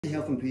The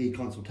health and PE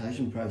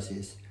consultation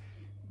process,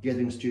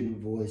 gathering student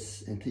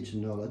voice and teacher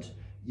knowledge,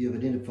 you have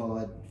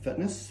identified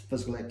fitness,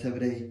 physical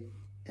activity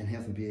and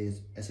health and PE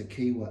as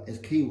key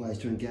ways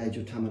to engage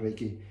your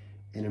tamariki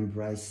and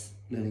embrace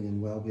learning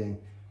and wellbeing.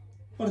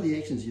 What are the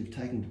actions you've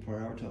taken to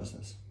prioritise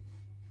this?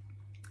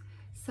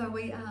 So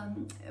we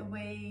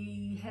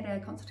had a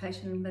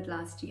consultation mid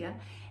last year,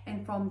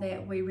 and from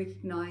that we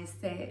recognised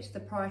that the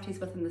priorities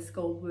within the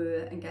school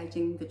were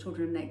engaging the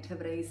children in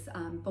activities,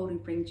 building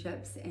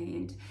friendships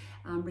and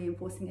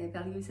reinforcing our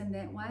values in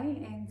that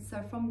way. And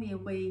so from there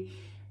we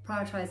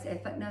prioritised our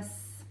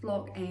fitness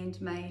block and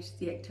made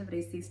the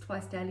activities these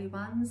twice daily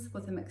ones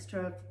with a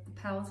mixture of the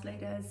PALS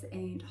leaders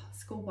and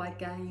school-wide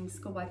games,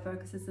 school-wide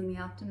focuses in the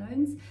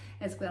afternoons,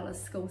 as well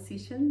as school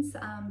sessions.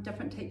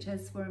 Different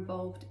teachers were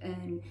involved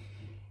in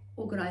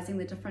organising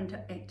the different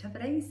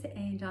activities,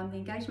 and the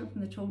engagement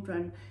from the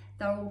children,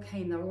 they're all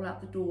keen, they're all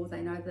out the door,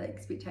 they know the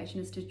expectation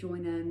is to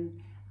join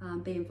in,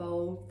 be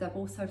involved. They've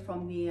also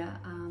from there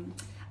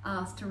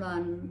asked to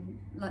run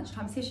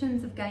lunchtime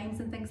sessions of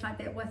games and things like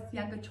that with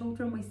younger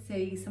children. We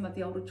see some of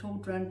the older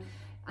children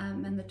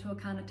in the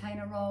tuakana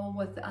taina role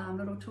with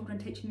little children,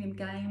 teaching them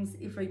games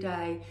every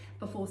day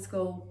before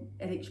school.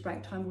 At each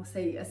break time we'll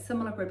see a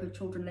similar group of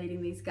children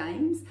leading these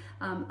games,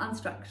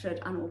 unstructured,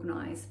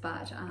 unorganised,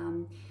 but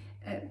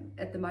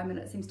at the moment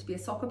it seems to be a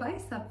soccer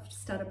base. They've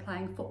started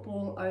playing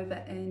football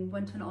over in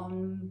Winton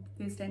on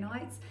Thursday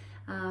nights.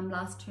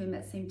 Last term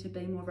it seemed to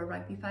be more of a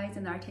rugby phase,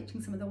 and they're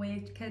teaching some of the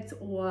weird kids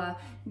or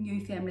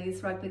new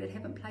families rugby that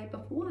haven't played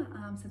before.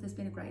 So there's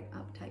been a great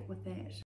uptake with that.